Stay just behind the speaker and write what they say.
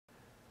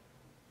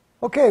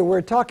Okay, we're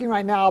talking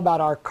right now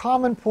about our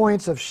common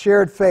points of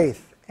shared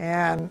faith.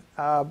 And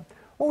what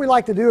we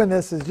like to do in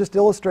this is just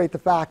illustrate the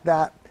fact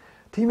that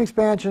Team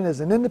Expansion is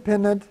an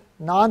independent,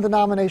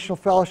 non-denominational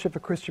fellowship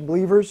of Christian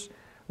believers.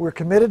 We're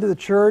committed to the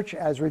church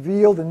as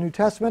revealed in the New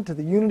Testament, to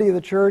the unity of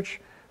the church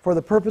for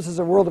the purposes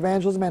of world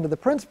evangelism, and to the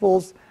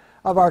principles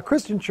of our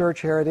Christian church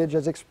heritage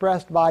as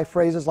expressed by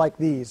phrases like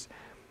these.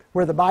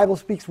 Where the Bible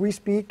speaks, we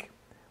speak.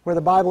 Where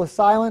the Bible is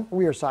silent,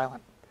 we are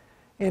silent.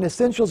 In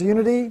essentials,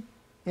 unity.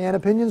 In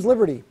opinions,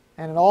 liberty.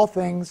 And in all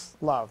things,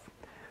 love.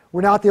 We're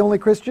not the only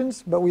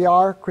Christians, but we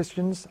are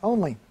Christians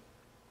only.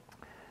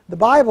 The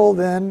Bible,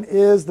 then,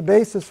 is the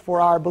basis for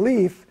our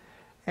belief.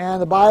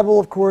 And the Bible,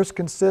 of course,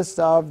 consists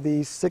of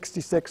the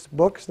 66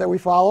 books that we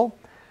follow.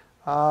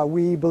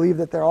 We believe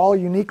that they're all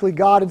uniquely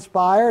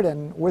God-inspired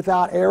and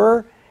without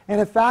error. And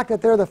in fact,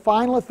 that they're the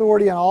final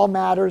authority on all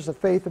matters of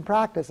faith and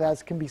practice,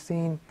 as can be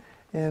seen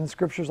in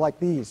scriptures like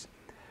these.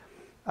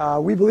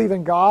 We believe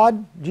in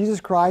God,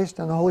 Jesus Christ,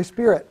 and the Holy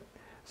Spirit.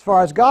 As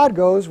far as God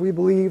goes, we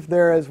believe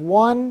there is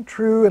one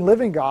true and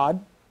living God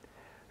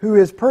who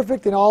is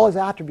perfect in all his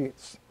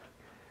attributes.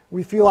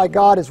 We feel like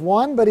God is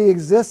one, but he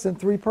exists in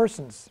three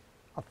persons: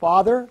 a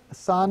Father, a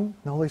Son, and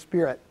the Holy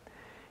Spirit,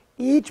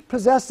 each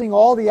possessing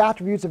all the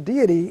attributes of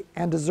deity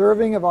and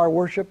deserving of our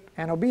worship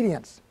and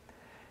obedience.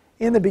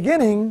 In the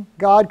beginning,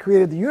 God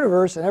created the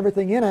universe and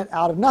everything in it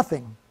out of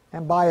nothing,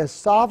 and by his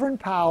sovereign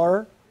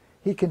power,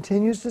 he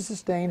continues to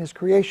sustain his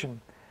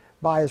creation.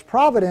 By his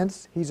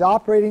providence, he's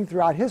operating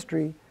throughout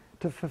history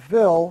to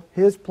fulfill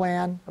his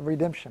plan of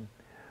redemption.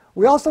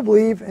 We also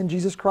believe in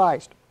Jesus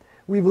Christ.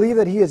 We believe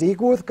that he is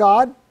equal with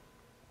God,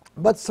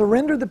 but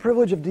surrendered the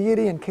privilege of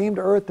deity and came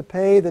to earth to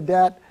pay the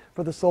debt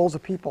for the souls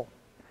of people.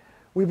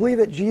 We believe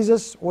that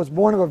Jesus was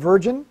born of a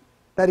virgin,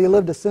 that he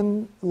lived a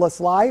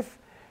sinless life,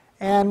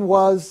 and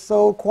was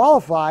so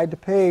qualified to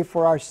pay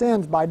for our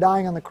sins by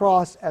dying on the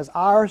cross as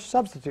our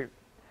substitute.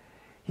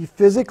 He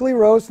physically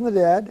rose from the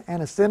dead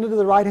and ascended to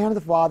the right hand of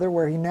the Father,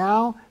 where he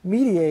now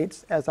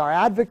mediates as our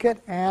advocate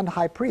and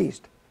high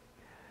priest.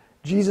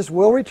 Jesus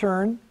will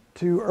return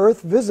to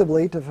earth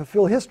visibly to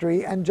fulfill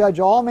history and judge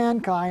all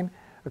mankind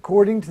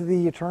according to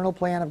the eternal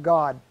plan of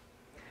God.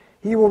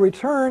 He will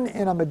return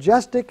in a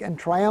majestic and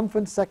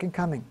triumphant second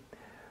coming.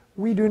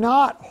 We do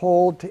not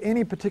hold to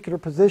any particular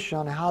position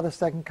on how the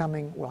second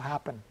coming will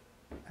happen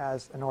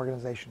as an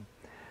organization.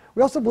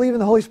 We also believe in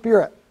the Holy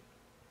Spirit.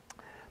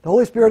 The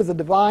Holy Spirit is a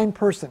divine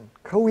person,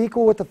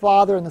 co-equal with the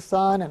Father and the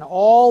Son and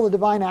all the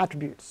divine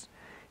attributes.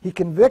 He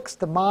convicts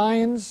the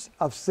minds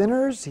of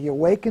sinners. He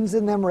awakens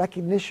in them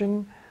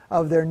recognition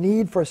of their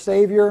need for a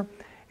Savior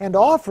and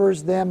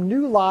offers them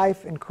new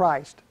life in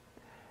Christ.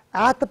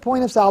 At the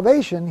point of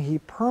salvation, he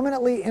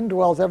permanently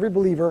indwells every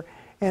believer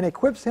and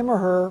equips him or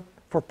her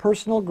for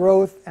personal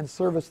growth and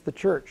service to the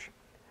church.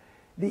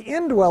 The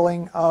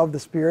indwelling of the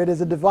Spirit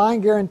is a divine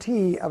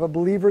guarantee of a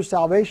believer's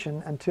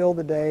salvation until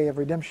the day of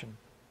redemption.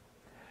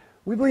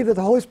 We believe that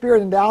the Holy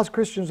Spirit endows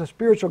Christians with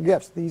spiritual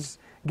gifts. These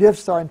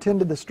gifts are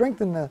intended to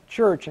strengthen the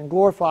church and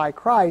glorify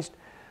Christ.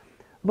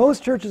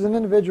 Most churches and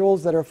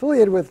individuals that are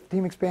affiliated with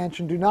Team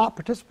Expansion do not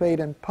participate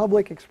in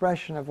public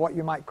expression of what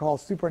you might call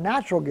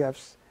supernatural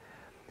gifts.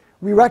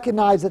 We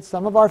recognize that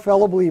some of our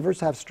fellow believers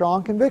have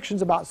strong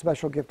convictions about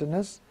special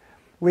giftedness.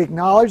 We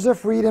acknowledge their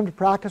freedom to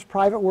practice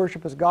private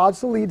worship as God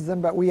so leads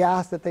them, but we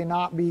ask that they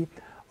not be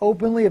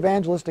openly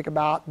evangelistic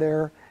about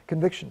their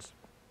convictions.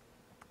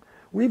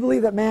 We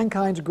believe that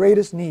mankind's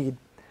greatest need,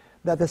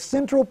 that the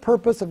central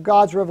purpose of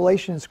God's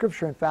revelation in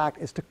Scripture, in fact,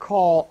 is to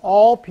call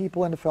all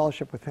people into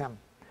fellowship with him.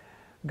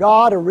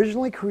 God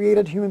originally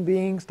created human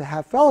beings to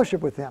have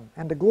fellowship with him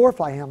and to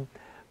glorify him,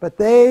 but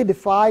they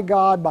defy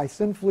God by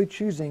sinfully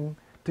choosing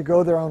to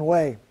go their own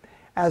way.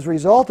 As a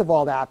result of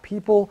all that,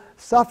 people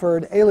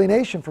suffered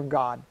alienation from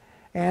God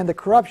and the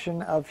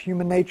corruption of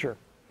human nature.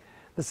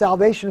 The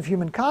salvation of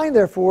humankind,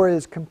 therefore,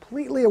 is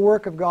completely a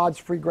work of God's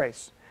free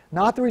grace,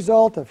 not the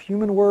result of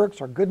human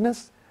works or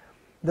goodness.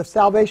 The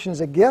salvation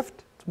is a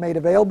gift. It's made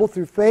available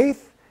through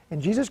faith in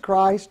Jesus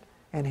Christ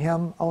and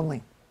him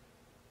only.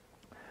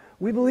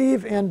 We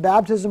believe in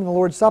baptism and the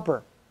Lord's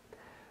Supper.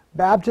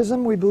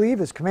 Baptism, we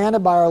believe, is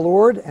commanded by our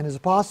Lord and his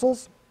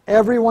apostles.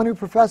 Everyone who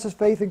professes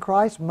faith in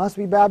Christ must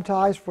be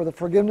baptized for the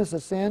forgiveness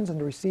of sins and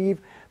to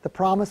receive the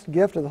promised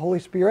gift of the Holy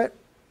Spirit.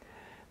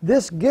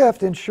 This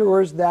gift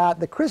ensures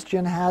that the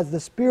Christian has the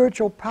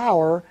spiritual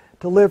power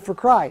to live for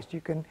Christ.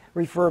 You can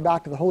refer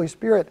back to the Holy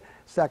Spirit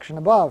section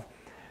above.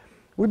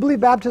 We believe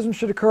baptism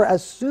should occur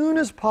as soon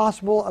as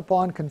possible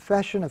upon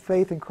confession of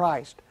faith in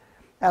Christ,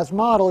 as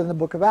modeled in the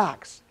book of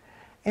Acts.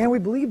 And we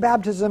believe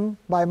baptism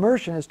by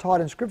immersion is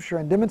taught in Scripture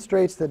and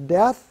demonstrates the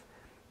death,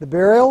 the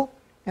burial,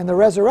 and the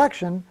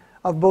resurrection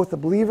of both the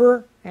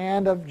believer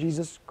and of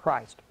Jesus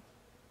Christ.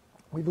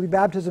 We believe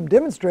baptism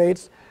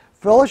demonstrates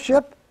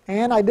fellowship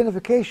and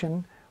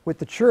identification with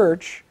the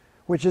church,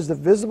 which is the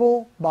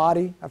visible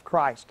body of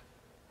Christ.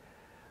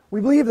 We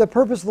believe the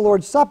purpose of the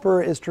Lord's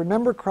Supper is to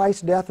remember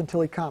Christ's death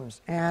until he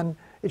comes, and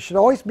it should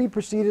always be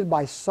preceded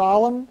by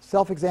solemn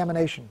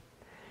self-examination.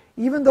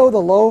 Even though the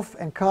loaf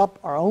and cup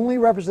are only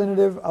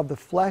representative of the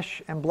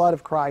flesh and blood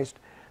of Christ,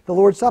 the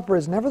Lord's Supper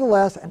is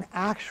nevertheless an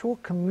actual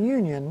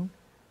communion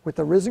with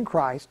the risen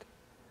Christ,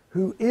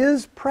 who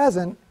is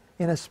present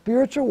in a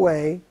spiritual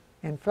way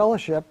in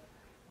fellowship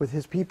with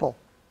his people.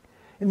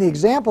 In the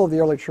example of the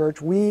early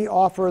church, we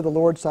offer the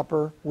Lord's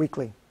Supper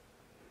weekly.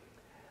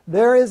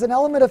 There is an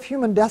element of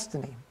human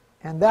destiny,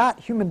 and that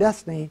human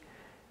destiny,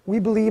 we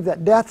believe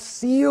that death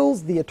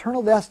seals the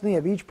eternal destiny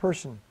of each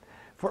person.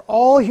 For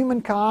all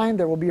humankind,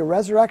 there will be a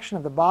resurrection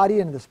of the body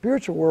into the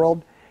spiritual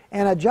world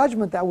and a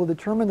judgment that will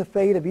determine the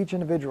fate of each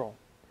individual.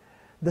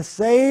 The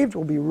saved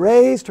will be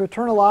raised to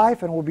eternal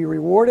life and will be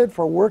rewarded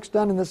for works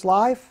done in this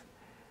life,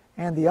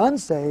 and the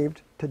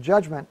unsaved to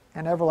judgment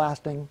and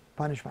everlasting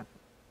punishment.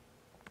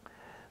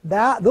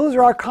 Those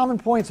are our common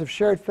points of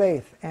shared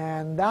faith,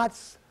 and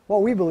that's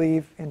what we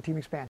believe in Team Expansion.